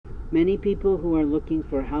Many people who are looking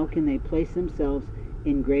for how can they place themselves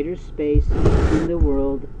in greater space in the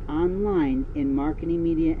world online in marketing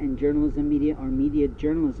media and journalism media or media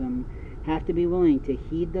journalism have to be willing to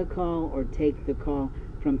heed the call or take the call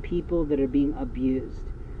from people that are being abused.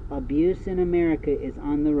 Abuse in America is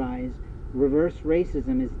on the rise. Reverse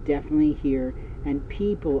racism is definitely here, and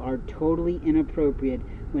people are totally inappropriate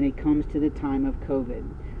when it comes to the time of COVID.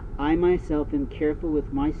 I myself am careful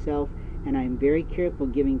with myself, and I am very careful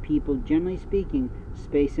giving people, generally speaking,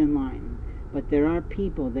 space in line. But there are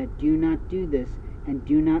people that do not do this and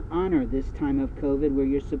do not honor this time of COVID, where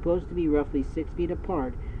you're supposed to be roughly 6 feet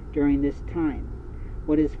apart during this time.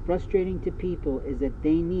 What is frustrating to people is that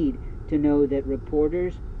they need to know that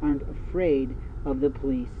reporters aren't afraid of the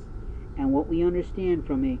police. And what we understand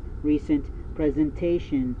from a recent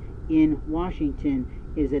presentation in Washington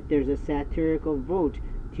is that there's a satirical vote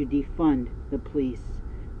to defund the police.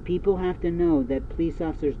 People have to know that police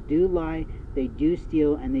officers do lie, they do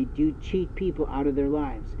steal, and they do cheat people out of their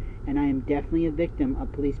lives. And I am definitely a victim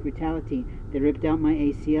of police brutality. They ripped out my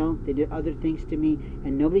ACL, they did other things to me,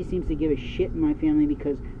 and nobody seems to give a shit in my family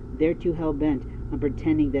because they're too hell-bent on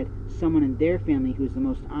pretending that someone in their family who's the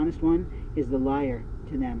most honest one is the liar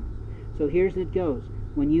to them. So here's it goes.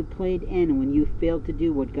 When you played in, when you failed to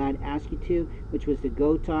do what God asked you to, which was to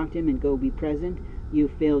go talk to Him and go be present, you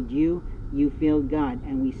failed God,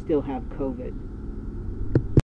 and we still have COVID.